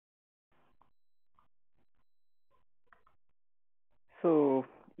So,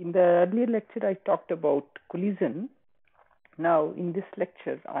 in the earlier lecture, I talked about collision. Now, in this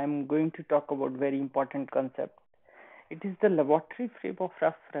lecture, I'm going to talk about very important concept. It is the laboratory frame of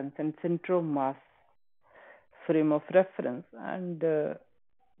reference and center of mass frame of reference, and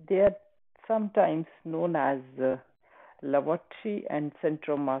they are sometimes known as laboratory and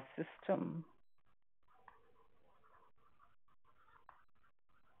center of mass system.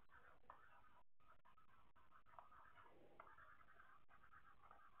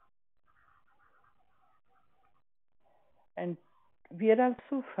 And we are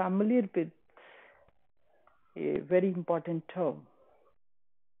also familiar with a very important term,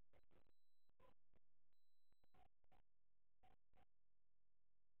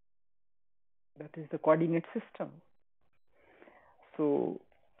 that is the coordinate system. So,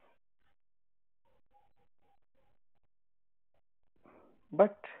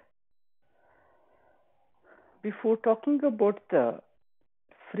 but before talking about the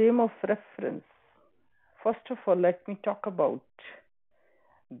frame of reference, first of all, let me talk about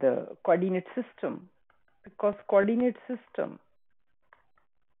the coordinate system, because coordinate system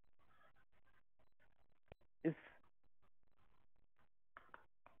is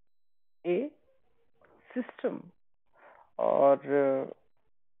a system, or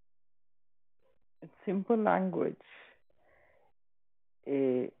in simple language,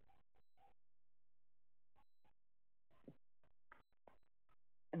 a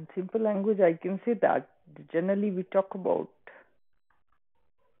in simple language I can say that generally we talk about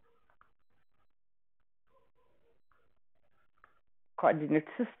coordinate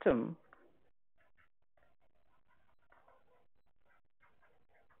system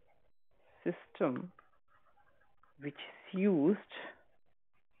which is used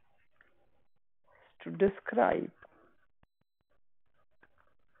to describe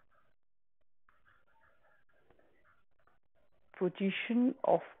position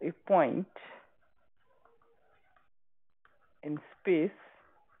of a point in space.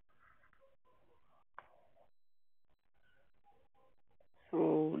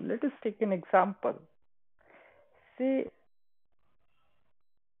 So let us take an example. Say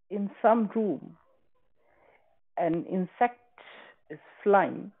in some room an insect is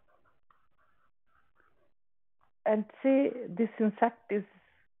flying, and say this insect is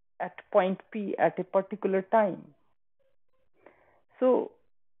at point P at a particular time. So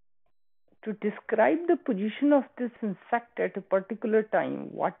to describe the position of this insect at a particular time,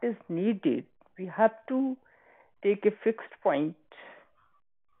 what is needed? We have to take a fixed point,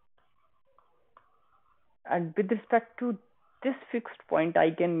 and with respect to this fixed point,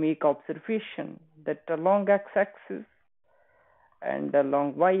 I can make observation that along x-axis and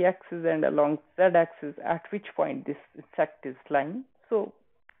along y-axis and along z-axis, at which point this insect is lying. So,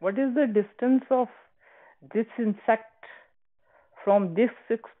 what is the distance of this insect from this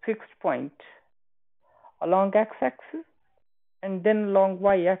fixed point along x-axis and then along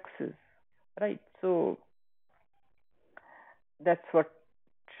y-axis, right? So that's what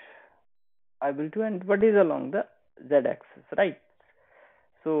I will do. And what is along the z-axis, right?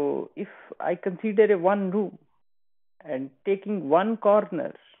 So if I consider a one room and taking one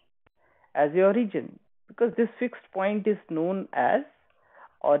corner as the origin, because this fixed point is known as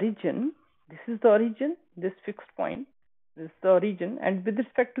origin. This is the origin, this fixed point, this is the origin, and with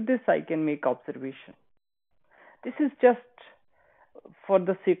respect to this I can make observation. This is just for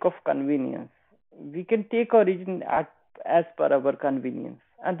the sake of convenience. We can take origin as per our convenience,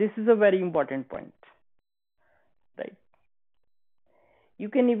 and this is a very important point, right? You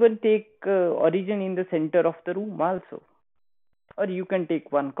can even take origin in the center of the room also, or you can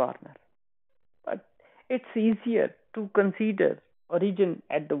take one corner, but it's easier to consider origin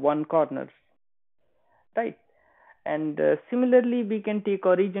at the one corner, right? And similarly, we can take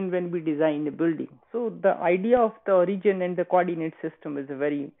origin when we design a building. So the idea of the origin and the coordinate system is a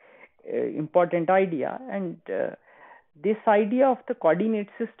very important idea, and this idea of the coordinate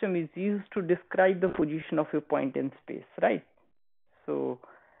system is used to describe the position of a point in space, right? So,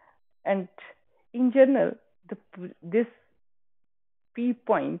 and in general, this P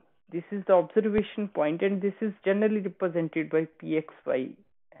point, this is the observation point, and this is generally represented by Px, Y,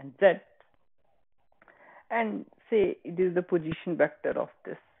 and Z. And say it is the position vector of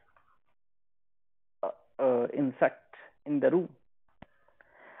this insect in the room.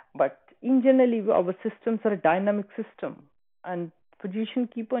 But in generally, our systems are a dynamic system, and position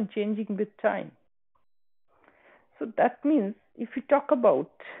keep on changing with time. So that means if we talk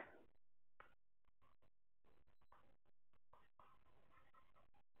about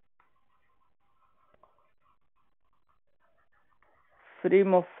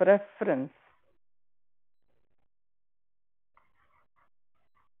frame of reference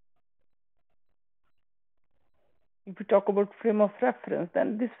we talk about frame of reference,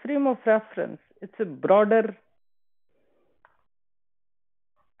 then this frame of reference, it's a broader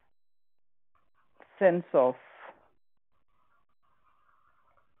sense of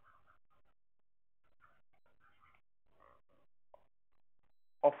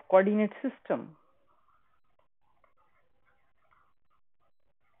coordinate system.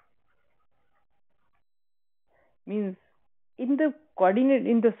 Means in the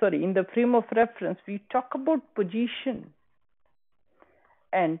frame of reference, we talk about position,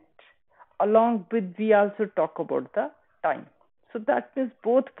 and along with we also talk about the time. So that means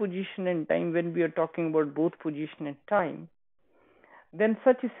both position and time. When we are talking about both position and time, then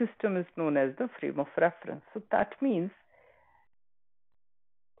such a system is known as the frame of reference. So that means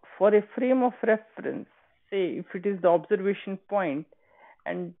for a frame of reference, say if it is the observation point,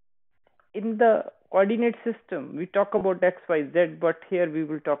 and in the coordinate system we talk about x, y, z, but here we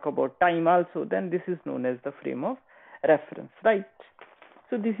will talk about time also, then this is known as the frame of reference, right?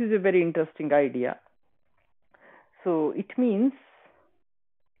 So this is a very interesting idea. So it means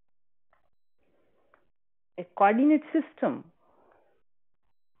a coordinate system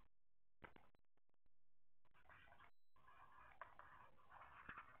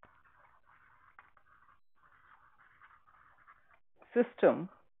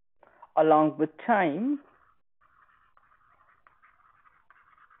along with time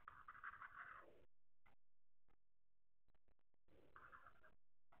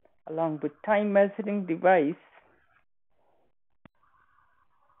measuring device,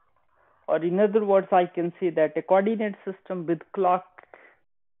 or in other words I can say that a coordinate system with clock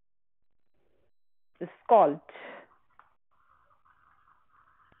is called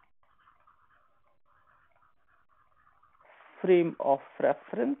frame of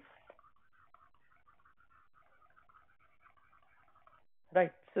reference,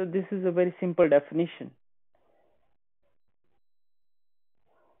 right? So this is a very simple definition.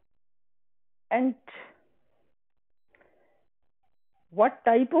 And what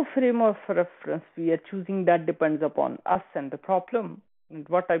type of frame of reference we are choosing, that depends upon us and the problem, and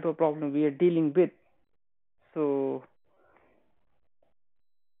what type of problem we are dealing with. So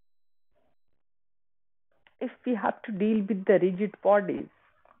if we have to deal with the rigid bodies,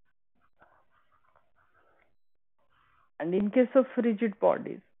 and in case of rigid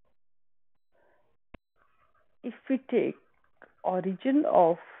bodies, if we take origin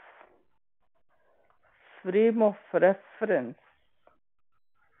of frame of reference,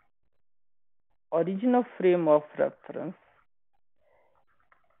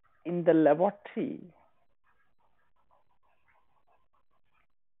 in the laboratory,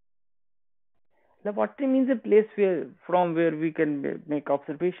 means a place from where we can make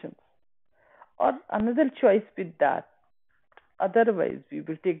observations, or another choice with that. Otherwise, we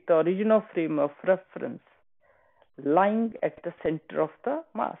will take the origin of frame of reference lying at the center of the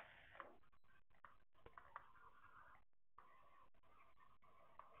mass.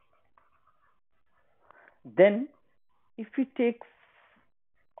 Then, if we take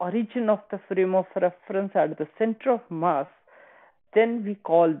origin of the frame of reference at the center of mass, then we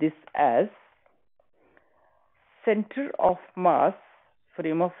call this as center of mass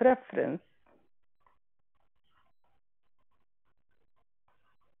frame of reference.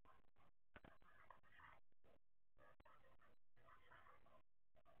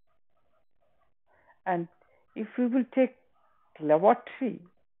 And if we will take laboratory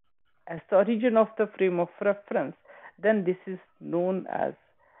as the origin of the frame of reference, then this is known as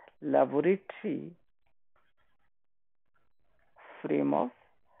laboratory frame of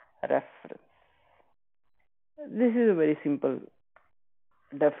reference. This is a very simple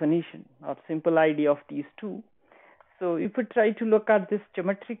definition or simple idea of these two. So if we try to look at this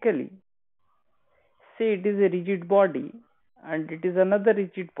geometrically, say it is a rigid body and it is another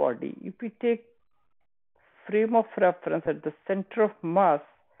rigid body. If we take frame of reference at the center of mass,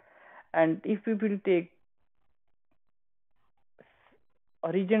 and if we will take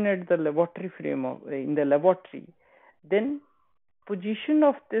origin at the laboratory frame in the laboratory, then position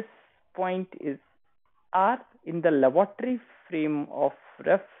of this point is R in the laboratory frame of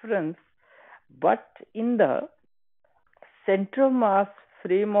reference, but in the center mass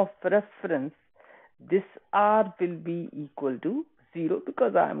frame of reference, this R will be equal to 0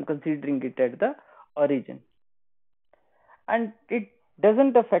 because I am considering it at the origin. And it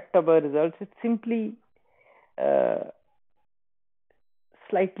doesn't affect our results, it simply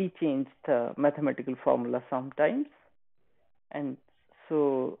slightly change the mathematical formula sometimes. And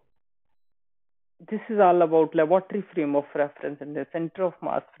so this is all about laboratory frame of reference and the center of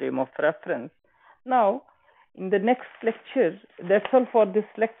mass frame of reference. Now, In the next lecture, that's all for this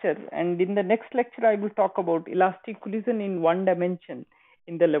lecture. And in the next lecture, I will talk about elastic collision in one dimension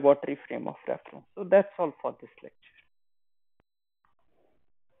in the laboratory frame of reference. So that's all for this lecture.